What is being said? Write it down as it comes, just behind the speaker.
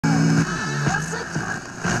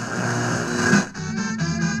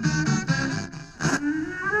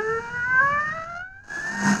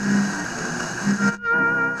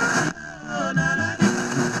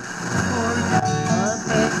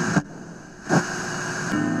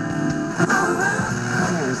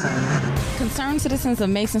Concerned citizens of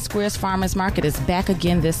Mason Square's Farmers Market is back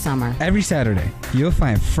again this summer. Every Saturday, you'll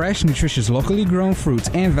find fresh, nutritious, locally grown fruits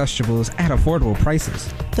and vegetables at affordable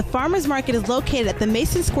prices. The Farmers Market is located at the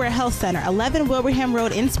Mason Square Health Center, 11 Wilbraham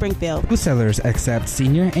Road in Springfield. Food sellers accept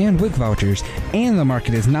senior and WIC vouchers, and the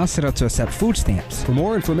market is now set up to accept food stamps. For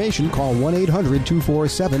more information, call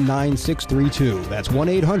 1-800-247-9632. That's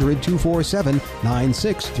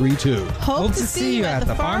 1-800-247-9632. Hope to see you at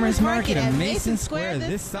the Farmers Market at Mason Square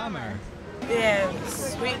this summer. We have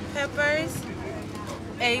sweet peppers,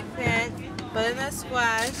 eggplant, butternut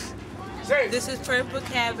squash. This is purple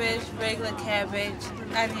cabbage, regular cabbage,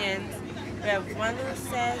 onions. We have one little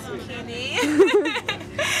size zucchini.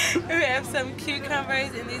 We have some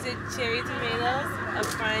cucumbers, and these are cherry tomatoes. Up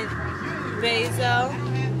front, basil,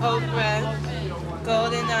 okra,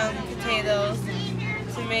 golden potatoes,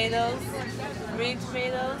 tomatoes, green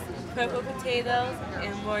tomatoes, purple potatoes,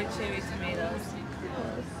 and more cherry tomatoes.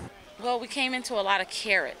 Well, we came into a lot of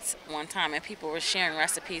carrots one time, and people were sharing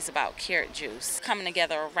recipes about carrot juice. Coming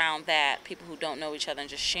together around that, people who don't know each other and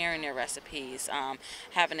just sharing their recipes,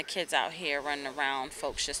 having the kids out here running around,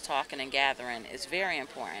 folks just talking and gathering is very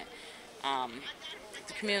important.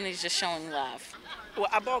 The community is just showing love. Well,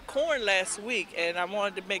 I bought corn last week, and I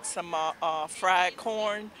wanted to make some fried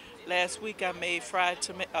corn. Last week I made fried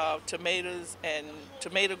tomatoes and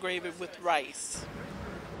tomato gravy with rice.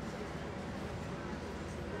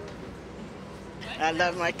 I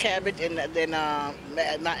love my cabbage and then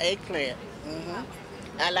my eggplant.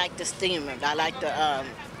 I like to steam it. I like to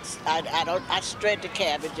I shred the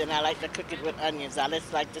cabbage and I like to cook it with onions. I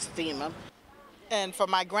just like to steam them. And for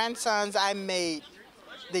my grandsons, I made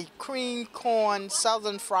the cream corn,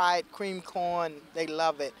 southern fried cream corn. They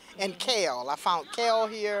love it. And kale. I found kale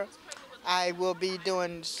here. I will be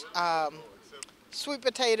doing sweet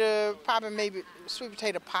potato, probably maybe sweet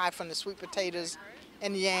potato pie from the sweet potatoes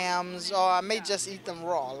and yams, or I may just eat them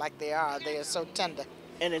raw like they are. They are so tender.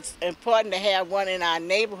 And it's important to have one in our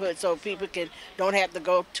neighborhood so people don't have to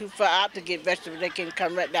go too far out to get vegetables. They can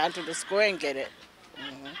come right down to the square and get it.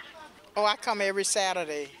 Oh, I come every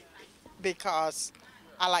Saturday because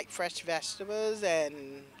I like fresh vegetables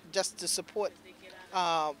and just to support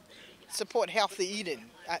healthy eating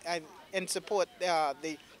and support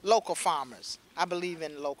the local farmers. I believe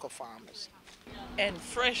in local farmers. And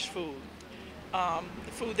fresh food.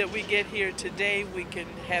 The food that we get here today, we can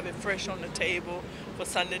have it fresh on the table for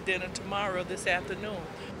Sunday dinner tomorrow, this afternoon.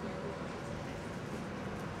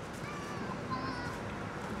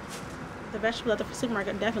 The vegetables at the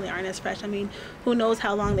supermarket definitely aren't as fresh. I mean, who knows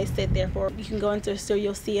how long they sit there for. You can go into a store,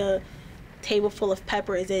 you'll see a table full of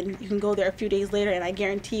peppers, and you can go there a few days later, and I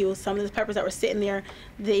guarantee you some of the peppers that were sitting there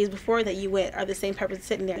the days before that you went are the same peppers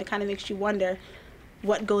sitting there. It kind of makes you wonder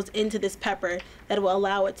what goes into this pepper that will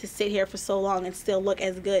allow it to sit here for so long and still look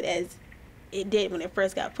as good as it did when it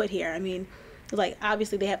first got put here. I mean, like,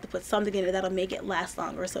 obviously they have to put something in it that'll make it last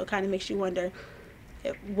longer, so it kind of makes you wonder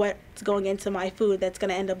what's going into my food that's going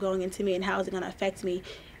to end up going into me and how is it going to affect me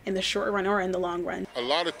in the short run or in the long run. A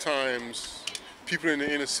lot of times people in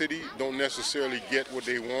the inner city don't necessarily get what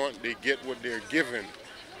they want, they get what they're given.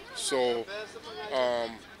 So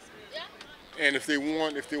and if they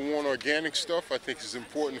want organic stuff, I think it's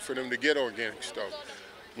important for them to get organic stuff.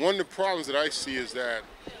 One of the problems that I see is that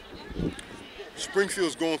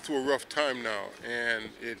Springfield's going through a rough time now,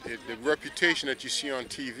 and the reputation that you see on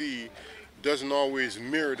TV doesn't always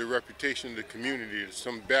mirror the reputation of the community. There's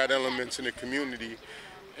some bad elements in the community,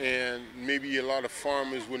 and maybe a lot of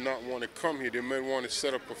farmers would not want to come here. They might want to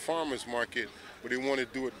set up a farmer's market, but they want to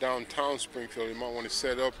do it downtown Springfield. They might want to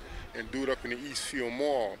set up and do it up in the Eastfield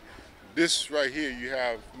Mall. This right here, you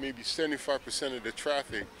have maybe 75% of the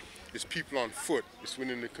traffic is people on foot. It's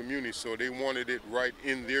within the community, so they wanted it right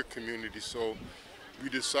in their community. So we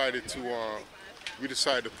decided to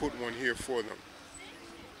put one here for them.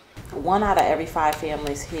 1 out of every 5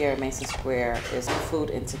 families here at Mason Square is food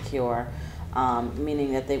insecure,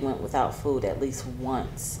 meaning that they went without food at least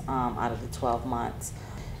once out of the 12 months.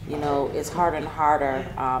 You know, it's harder and harder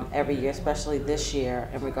every year, especially this year,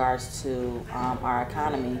 in regards to our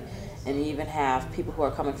economy. And you even have people who are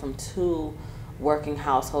coming from 2 working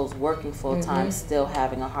households, working full-time, still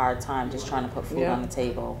having a hard time just trying to put food on the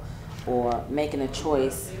table, or making a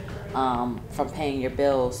choice from paying your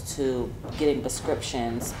bills to getting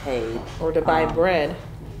prescriptions paid. Or to buy bread.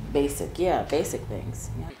 Basic things.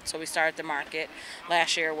 Yeah. So we started the market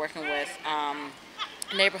last year working with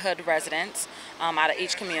neighborhood residents out of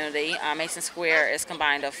each community. Mason Square is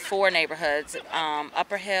combined of 4 neighborhoods,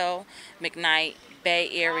 Upper Hill, McKnight, Bay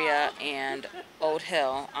Area, and Old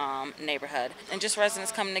Hill neighborhood. And just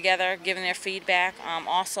residents coming together, giving their feedback,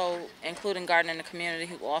 also including Garden in the Community,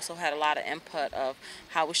 who also had a lot of input of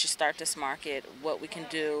how we should start this market, what we can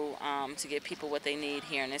do to give people what they need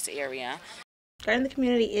here in this area. Garden in the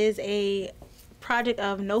Community is a project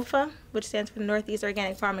of NOFA, which stands for the Northeast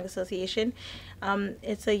Organic Farming Association.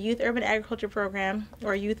 It's a youth urban agriculture program,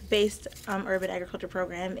 or youth-based urban agriculture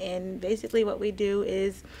program, and basically what we do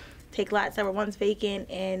is take lots that were once vacant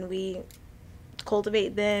and we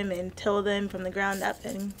cultivate them and till them from the ground up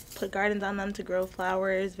and put gardens on them to grow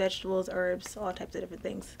flowers, vegetables, herbs, all types of different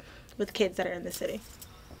things with kids that are in the city.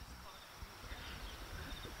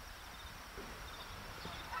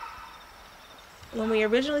 When we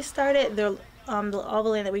originally started, all the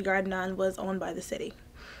land that we gardened on was owned by the city.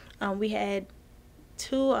 We had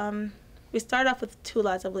we started off with 2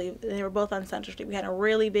 lots, I believe. They were both on Central Street. We had a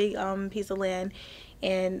really big piece of land,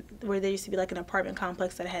 and where there used to be like an apartment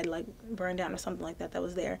complex that had like burned down or something like that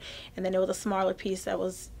was there. And then there was a smaller piece that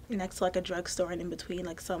was next to like a drugstore and in between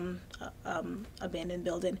like some abandoned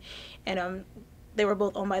building. And they were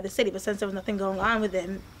both owned by the city, but since there was nothing going on with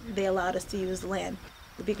them, they allowed us to use the land.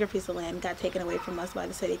 The bigger piece of land got taken away from us by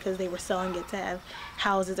the city because they were selling it to have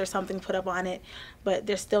houses or something put up on it, but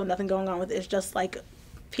there's still nothing going on with it. It's just like a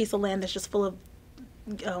piece of land that's just full of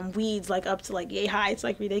weeds, like up to like yay high. It's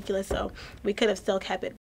like ridiculous, so we could have still kept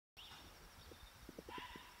it.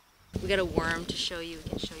 We got a worm to show you. We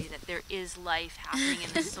can show you that there is life happening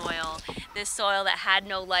in the soil. This soil that had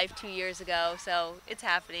no life 2 years ago, so it's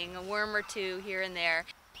happening. A worm or 2 here and there.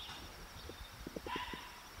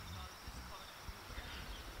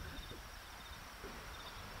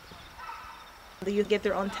 The youth get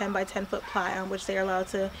their own 10 by 10 foot plot on which they are allowed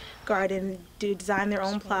to garden, design their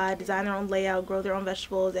own plot, design their own layout, grow their own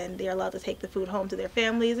vegetables, and they are allowed to take the food home to their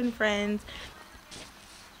families and friends.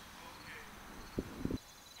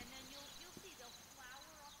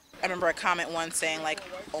 I remember a comment once saying like,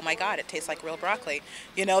 oh my God, it tastes like real broccoli.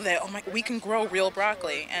 You know, that, oh my, we can grow real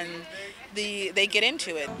broccoli, and they get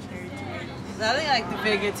into it. Nothing like the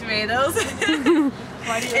bigger tomatoes.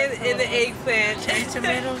 in the eggplant. Cherry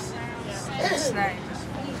tomatoes? It's nice.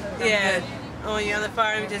 Yeah, when you're on the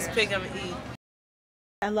farm, you just pick them and eat.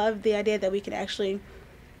 I love the idea that we can actually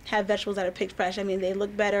have vegetables that are picked fresh. I mean, they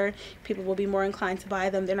look better. People will be more inclined to buy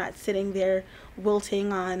them. They're not sitting there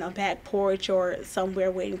wilting on a back porch or somewhere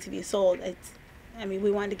waiting to be sold. I mean, we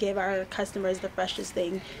want to give our customers the freshest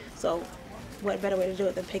thing. So what better way to do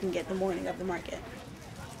it than picking it the morning of the market?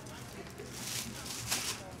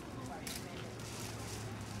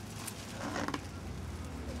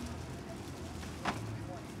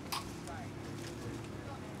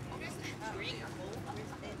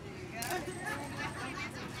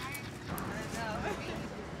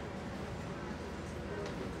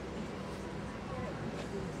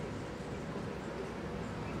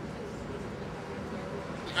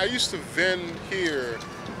 I used to vend here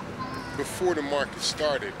before the market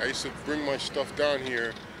started. I used to bring my stuff down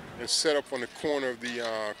here and set up on the corner of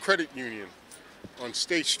the credit union on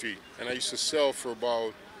State Street. And I used to sell for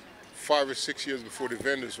about 5 or 6 years before the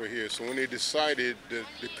vendors were here. So when they decided, the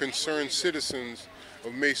concerned citizens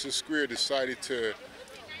of Mason Square decided to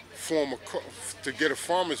get a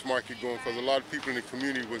farmer's market going, because a lot of people in the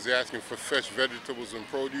community was asking for fresh vegetables and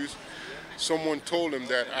produce. Someone told them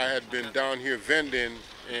that I had been down here vending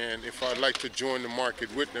and if I'd like to join the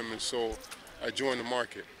market with them, and so I joined the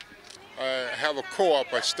market. I have a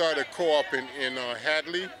co-op. I started a co-op in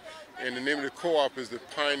Hadley, and the name of the co-op is the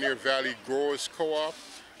Pioneer Valley Growers Co-op,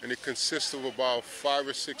 and it consists of about 5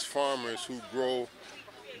 or 6 farmers who grow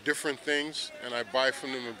different things, and I buy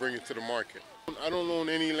from them and bring it to the market. I don't own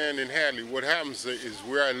any land in Hadley. What happens is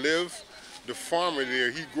where I live, the farmer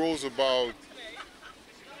there, he grows about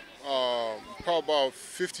probably about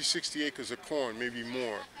 50, 60 acres of corn, maybe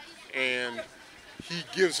more. And he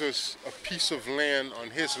gives us a piece of land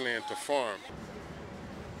on his land to farm.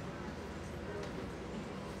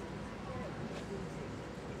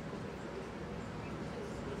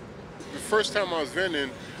 The first time I was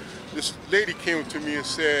vending, this lady came to me and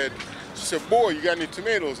said, she said, "Boy, you got any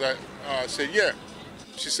tomatoes?" I said, "Yeah."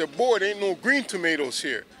 She said, "Boy, there ain't no green tomatoes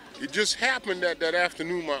here." It just happened that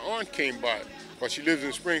afternoon my aunt came by, because she lives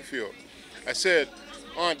in Springfield. I said,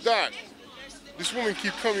 "Aunt Dot, this woman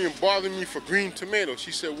keep coming and bothering me for green tomatoes."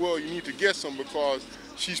 She said, "Well, you need to get some, because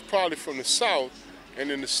she's probably from the South, and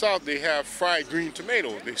in the South they have fried green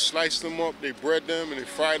tomatoes. They slice them up, they bread them, and they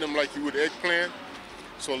fry them like you would eggplant."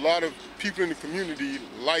 So a lot of people in the community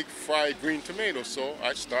like fried green tomatoes, so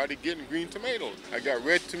I started getting green tomatoes. I got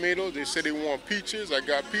red tomatoes. They said they want peaches. I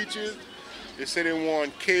got peaches. They said they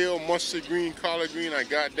want kale, mustard green, collard green. I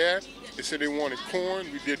got that. They said they wanted corn.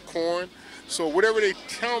 We did corn. So whatever they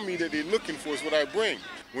tell me that they're looking for is what I bring.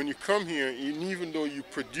 When you come here, and even though you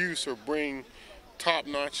produce or bring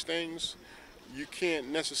top-notch things, you can't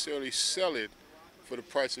necessarily sell it for the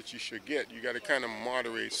price that you should get. You got to kind of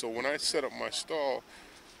moderate. So when I set up my stall,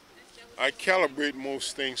 I calibrate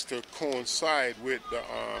most things to coincide with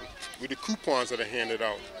the coupons that are handed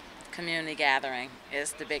out. Community gathering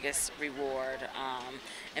is the biggest reward,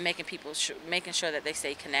 and making sure that they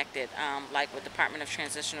stay connected. Like with Department of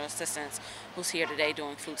Transitional Assistance, who's here today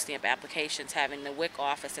doing food stamp applications, having the WIC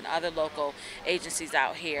office and other local agencies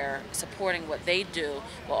out here supporting what they do,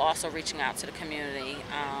 while also reaching out to the community,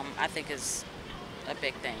 I think is a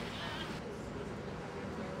big thing.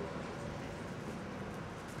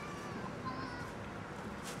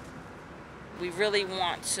 We really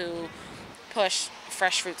want to push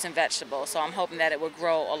fresh fruits and vegetables, so I'm hoping that it would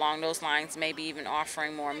grow along those lines, maybe even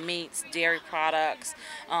offering more meats, dairy products,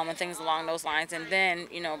 and things along those lines, and then,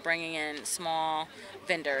 you know, bringing in small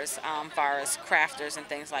vendors, far as crafters and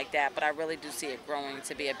things like that. But I really do see it growing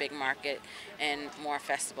to be a big market and more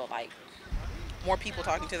festival-like. More people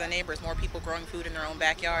talking to their neighbors, more people growing food in their own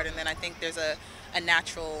backyard, and then I think there's a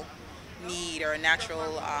natural need or a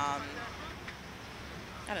natural, I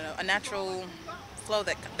don't know, a natural flow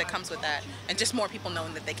that comes with that, and just more people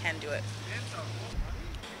knowing that they can do it.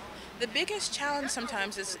 The biggest challenge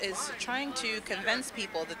sometimes is trying to convince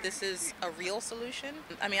people that this is a real solution.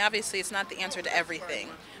 I mean, obviously it's not the answer to everything,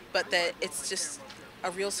 but that it's just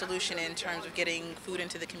a real solution in terms of getting food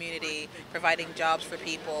into the community, providing jobs for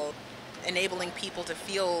people, enabling people to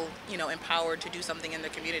feel, you know, empowered to do something in the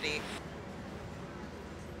community.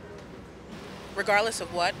 Regardless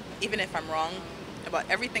of what, even if I'm wrong about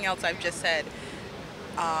everything else I've just said,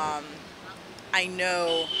 I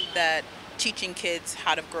know that teaching kids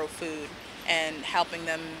how to grow food and helping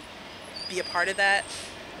them be a part of that,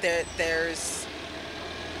 there's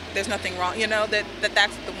nothing wrong, you know,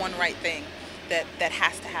 that's the one right thing that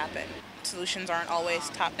has to happen. Solutions aren't always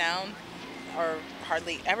top down, or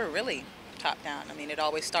hardly ever really top down. I mean, it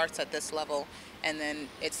always starts at this level, and then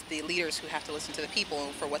it's the leaders who have to listen to the people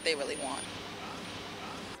for what they really want.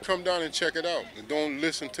 Come down and check it out. And don't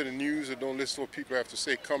listen to the news or don't listen to what people have to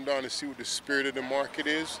say. Come down and see what the spirit of the market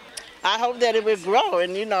is. I hope that it will grow,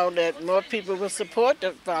 and you know, that more people will support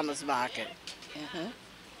the farmers market.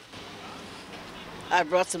 I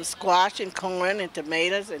brought some squash and corn and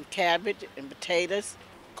tomatoes and cabbage and potatoes.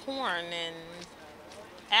 Corn and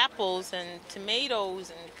apples and tomatoes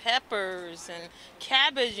and peppers and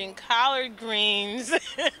cabbage and collard greens.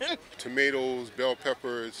 Tomatoes, bell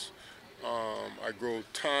peppers. I grow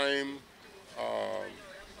thyme,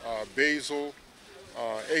 basil,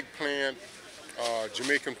 eggplant,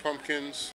 Jamaican pumpkins.